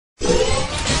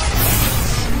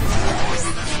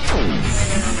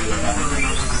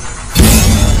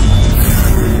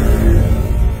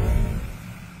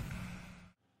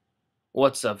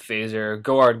What's up, Phazer?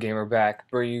 GoHardGamerr back,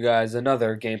 bringing you guys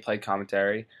another gameplay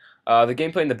commentary. The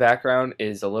gameplay in the background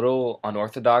is a little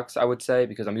unorthodox, I would say,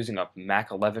 because I'm using a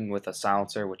Mac 11 with a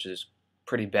silencer, which is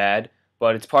pretty bad.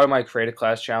 But it's part of my Creative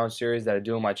Class Challenge series that I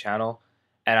do on my channel,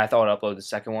 and I thought I'd upload the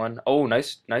second one. Oh,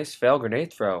 nice fail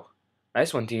grenade throw.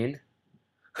 Nice one, Dean.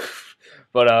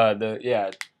 But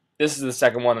this is the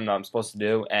second one that I'm supposed to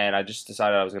do, and I just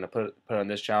decided I was gonna put it on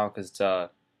this channel because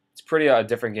it's pretty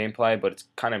different gameplay, but it's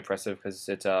kind of impressive because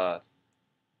it's a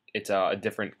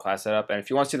different class setup. And if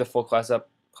you want to see the full class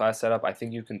setup, I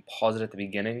think you can pause it at the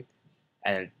beginning,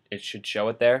 and it should show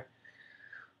it there.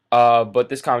 But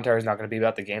this commentary is not going to be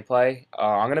about the gameplay.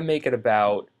 I'm going to make it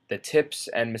about the tips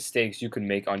and mistakes you can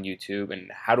make on YouTube and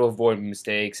how to avoid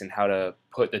mistakes and how to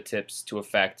put the tips to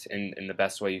effect in the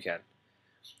best way you can.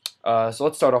 So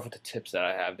let's start off with the tips that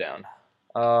I have down.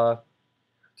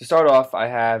 To start off, I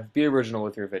have be original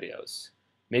with your videos.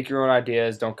 Make your own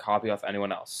ideas, don't copy off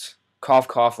anyone else. Cough,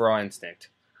 cough, raw instinct.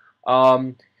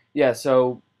 Yeah,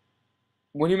 so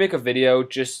when you make a video,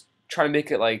 just try to make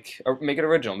it make it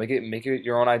original. Make it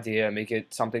your own idea. Make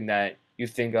it something that you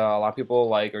think a lot of people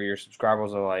like or your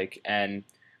subscribers will like. And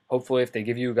hopefully, if they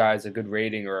give you guys a good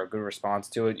rating or a good response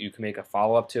to it, you can make a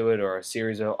follow-up to it or a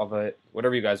series of it,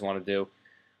 whatever you guys want to do.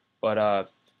 But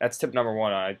that's tip number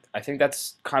one. I think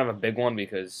that's kind of a big one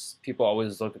because people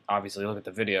always obviously look at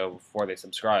the video before they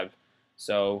subscribe.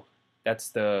 So that's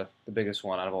the biggest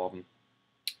one out of all of them.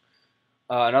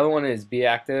 Another one is be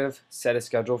active, set a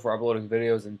schedule for uploading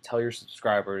videos, and tell your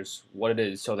subscribers what it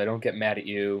is so they don't get mad at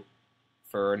you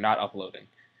for not uploading.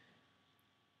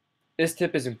 This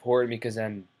tip is important because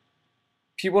then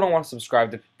people don't want to subscribe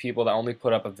to people that only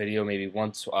put up a video maybe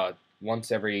once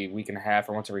every week and a half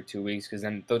or once every 2 weeks, because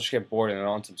then they'll just get bored and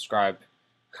they'll unsubscribe.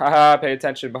 Haha, pay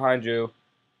attention behind you.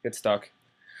 Get stuck.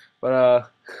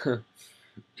 But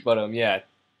yeah,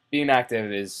 being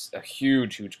active is a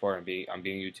huge part of being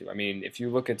YouTube. I mean, if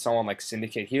you look at someone like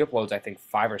Syndicate, he uploads I think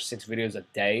 5 or 6 videos a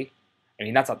day. I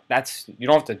mean, that's you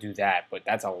don't have to do that, but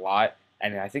that's a lot.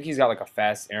 And I think he's got like a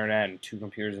fast internet and 2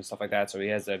 computers and stuff like that, so he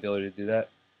has the ability to do that,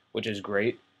 which is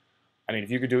great. I mean, if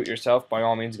you could do it yourself, by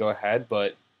all means, go ahead.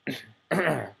 But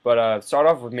start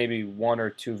off with maybe 1 or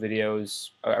 2 videos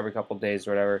every couple of days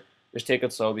or whatever. Just take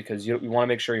it slow because you want to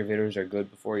make sure your videos are good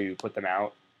before you put them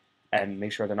out, and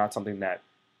make sure they're not something that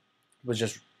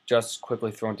was just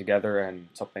quickly thrown together and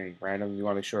something random. You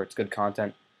want to make sure it's good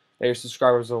content that your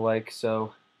subscribers will like.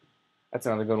 So that's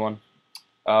another good one.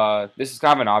 This is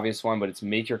kind of an obvious one, but it's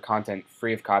make your content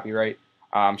free of copyright.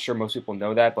 I'm sure most people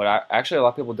know that, but actually a lot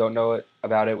of people don't know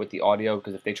about it with the audio,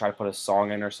 because if they try to put a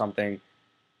song in or something,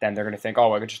 then they're going to think,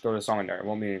 oh, I could just throw the song in there. It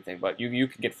won't mean anything. But you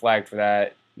can get flagged for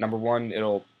that. Number one,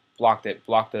 it'll block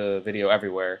the video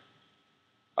everywhere.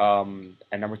 And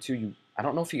number two, I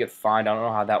don't know if you get fined. I don't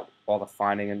know how all the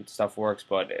finding and stuff works,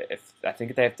 but I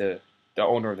think they have to, the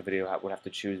owner of the video would have to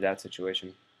choose that situation.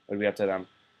 It would be up to them.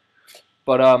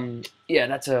 But yeah,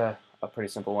 that's a pretty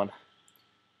simple one.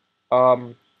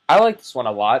 I like this one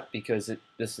a lot because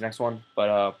this is the next one.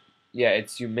 But yeah,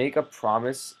 it's you make a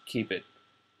promise, keep it.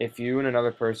 If you and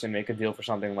another person make a deal for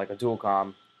something like a dual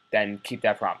com, then keep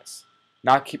that promise.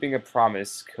 Not keeping a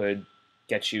promise could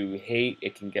get you hate.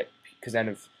 It can get, because then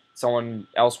if someone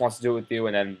else wants to do it with you,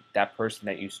 and then that person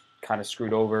that you kind of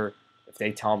screwed over, if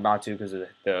they tell them not to because of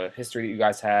the history that you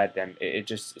guys had, then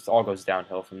it all goes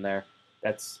downhill from there.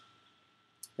 That's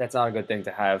not a good thing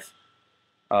to have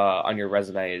on your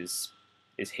resume. Is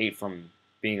hate from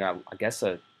being I guess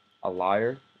a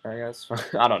liar. I guess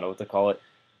I don't know what to call it,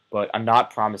 but a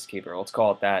not promise keeper. Let's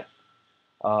call it that.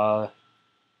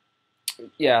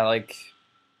 Yeah, like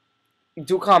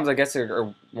dual comms, I guess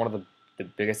are one of the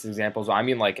biggest examples. I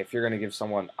mean, like if you're gonna give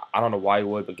someone, I don't know why you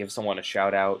would, but give someone a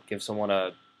shout out, give someone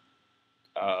I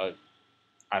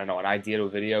don't know, an idea to a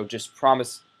video. Just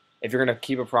promise. If you're gonna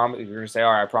keep a promise, if you're gonna say,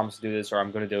 all right, I promise to do this, or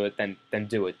I'm gonna do it, then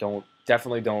do it.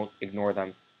 Definitely don't ignore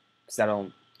them, because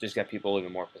that'll just get people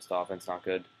even more pissed off, and it's not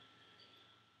good.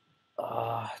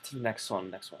 To the next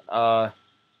one.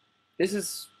 This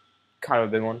is kind of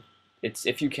a big one. It's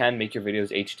if you can make your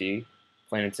videos HD,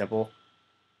 plain and simple.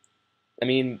 I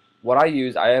mean, what I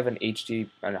use, I have an HD,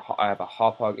 and I have a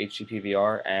Hauppauge HD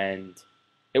PVR, and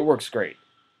it works great.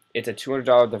 It's a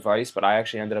 $200 device, but I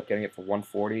actually ended up getting it for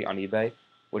 $140 on eBay,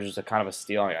 which is a kind of a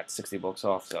steal. I got 60 bucks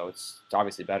off, so it's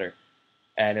obviously better.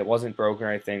 And it wasn't broken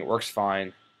or anything. It works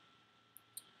fine.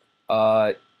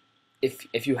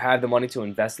 If you have the money to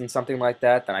invest in something like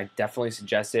that, then I definitely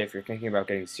suggest it. If you're thinking about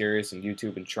getting serious in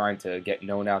YouTube and trying to get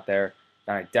known out there,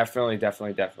 then I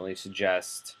definitely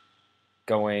suggest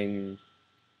going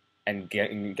and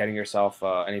getting yourself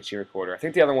an HD recorder. I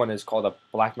think the other one is called a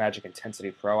Blackmagic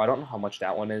Intensity Pro. I don't know how much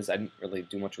that one is. I didn't really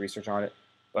do much research on it.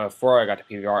 But before I got to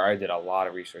PVR, I did a lot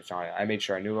of research on it. I made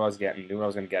sure I knew what I was getting, knew what I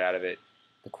was going to get out of it,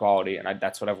 the quality, and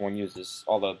that's what everyone uses,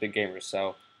 all the big gamers.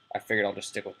 So I figured I'll just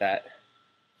stick with that.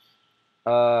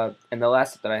 And the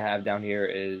last tip that I have down here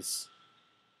is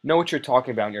know what you're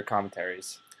talking about in your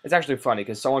commentaries. It's actually funny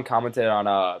because someone commented on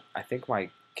I think my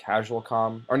casual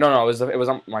or no, it was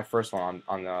on my first one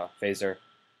on Phazer,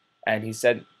 and he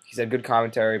said good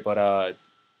commentary, but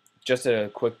just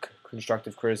a quick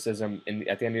constructive criticism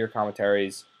at the end of your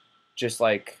commentaries, just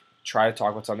like try to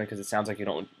talk about something because it sounds like you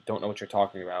don't know what you're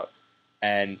talking about,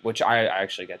 and which I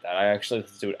actually get that. I actually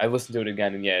listened to it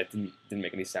again, and yeah, it didn't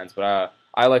make any sense, but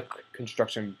I like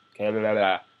constructive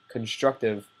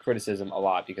criticism a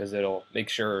lot because I'll make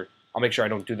sure I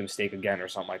don't do the mistake again or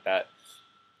something like that.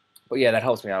 But yeah, that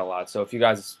helps me out a lot. So if you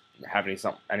guys have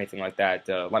anything like that,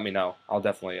 let me know. I'll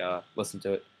definitely listen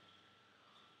to it.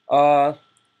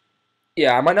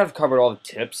 Yeah, I might not have covered all the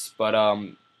tips, but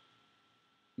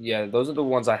yeah, those are the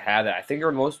ones I had that I think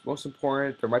are most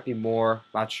important. There might be more,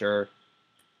 not sure.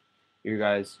 You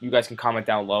guys can comment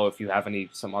down below if you have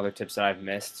some other tips that I've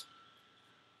missed.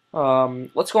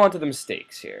 Let's go on to the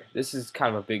mistakes here. This is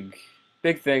kind of a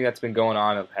big thing that's been going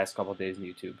on in the past couple of days on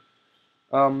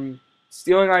YouTube.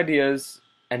 Stealing ideas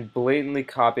and blatantly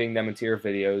copying them into your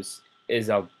videos is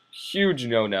a huge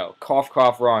no-no. Cough,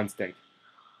 cough, raw instinct.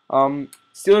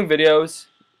 Stealing videos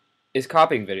is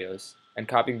copying videos, and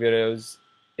copying videos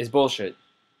is bullshit,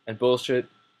 and bullshit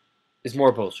is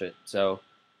more bullshit. So,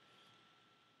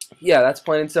 yeah, that's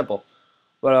plain and simple.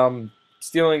 But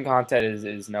stealing content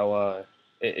is no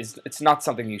it's not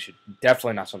something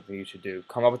definitely not something you should do.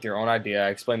 Come up with your own idea. I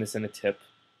explained this in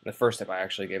the first tip I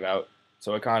actually gave out.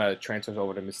 So it kind of transfers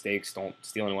over to mistakes. Don't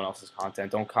steal anyone else's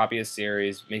content. Don't copy a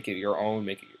series. Make it your own.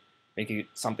 Make it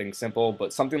something simple.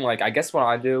 But something like, I guess what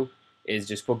I do is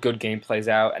just put good gameplays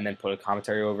out and then put a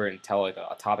commentary over it and tell like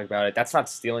a topic about it. That's not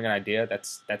stealing an idea.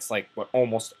 That's like what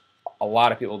almost a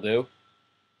lot of people do.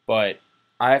 But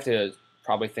I have to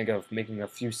probably think of making a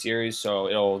few series so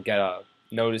it'll get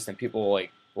noticed and people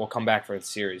will come back for the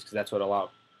series because that's what a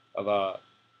lot of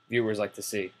viewers like to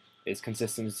see is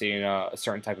consistency in a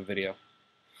certain type of video.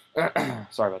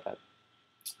 Sorry about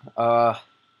that.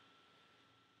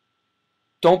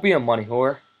 Don't be a money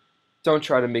whore. Don't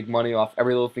try to make money off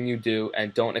every little thing you do,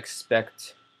 and don't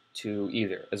expect to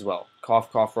either as well.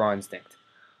 Cough, cough, raw instinct.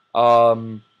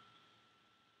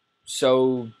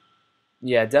 So,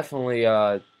 yeah, definitely,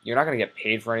 you're not going to get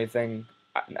paid for anything,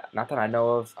 not that I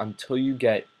know of, until you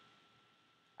get,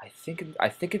 I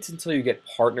think it's until you get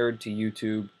partnered to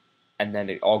YouTube, and then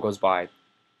it all goes by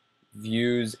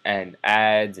views and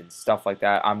ads and stuff like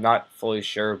that. I'm not fully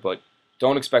sure, but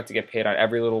don't expect to get paid on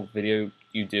every little video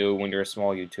you do when you're a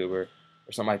small YouTuber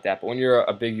or something like that. But when you're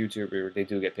a big YouTuber, they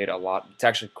do get paid a lot. It's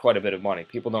actually quite a bit of money.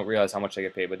 People don't realize how much they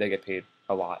get paid, but they get paid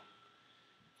a lot.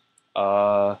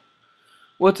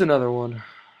 What's another one?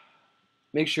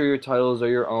 Make sure your titles are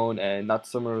your own and not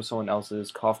similar to someone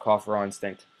else's. Cough, cough, raw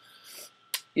instinct.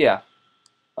 Yeah.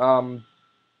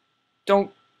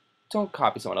 Don't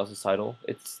copy someone else's title.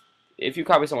 If you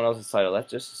copy someone else's title, that's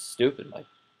just stupid. Like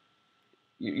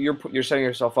you're setting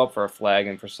yourself up for a flag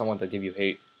and for someone to give you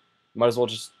hate. You might as well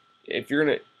just, if you're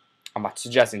gonna, I'm not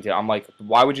suggesting to you. I'm like,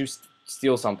 why would you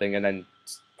steal something and then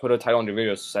put a title on your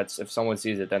video so that's if someone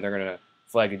sees it, then they're gonna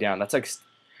flag you down. That's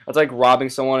like robbing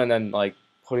someone and then like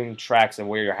putting tracks of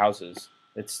where your house is.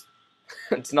 It's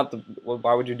not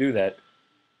why would you do that?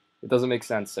 It doesn't make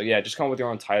sense. So yeah, just come up with your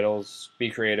own titles. Be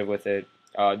creative with it.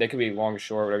 They could be long,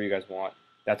 short, whatever you guys want.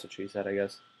 That's what she said, I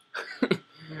guess.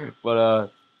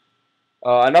 But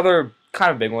another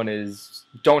kind of big one is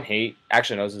don't hate.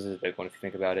 Actually, no, this is a big one if you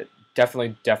think about it.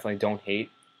 Definitely don't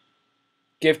hate.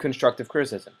 Give constructive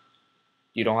criticism.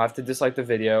 You don't have to dislike the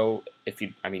video.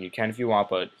 I mean, you can if you want,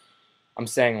 but I'm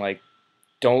saying like,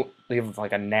 don't leave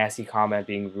like a nasty comment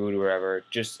being rude or whatever.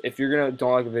 Just if you're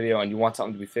don't like a video and you want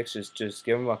something to be fixed, just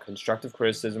give them a constructive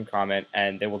criticism comment,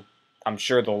 and I'm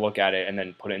sure they'll look at it and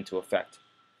then put it into effect,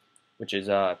 which is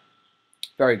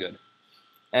very good.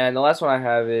 And the last one I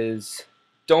have is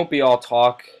don't be all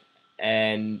talk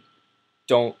and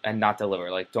not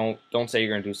deliver. Like don't say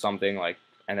you're gonna do something like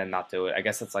and then not do it. I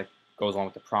guess that's like goes along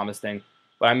with the promise thing.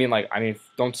 But I mean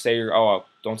don't say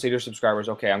don't say to your subscribers,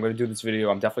 okay, I'm gonna do this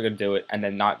video, I'm definitely gonna do it, and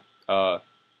then not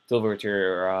deliver it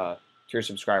to your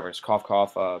subscribers. Cough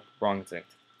cough, wrong instinct.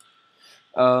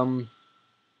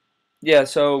 Yeah,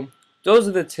 so those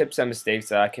are the tips and mistakes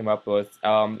that I came up with.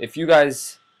 If you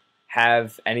guys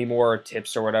have any more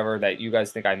tips or whatever that you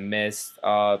guys think I missed,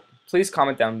 please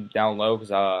comment down low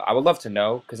because I would love to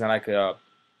know because then I could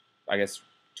I guess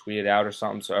tweet it out or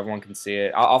something so everyone can see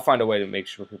it. I'll find a way to make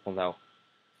sure people know.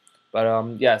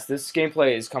 But yes, this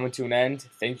gameplay is coming to an end.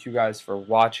 Thank you guys for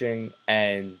watching,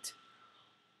 and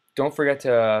don't forget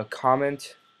to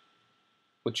comment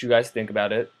what you guys think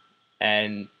about it.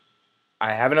 And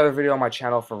I have another video on my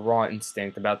channel for Raw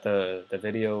Instinct about the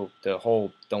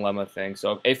whole dilemma thing.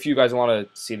 So if you guys want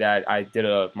to see that, I did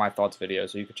a my thoughts video,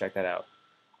 so you can check that out.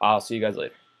 I'll see you guys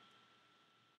later.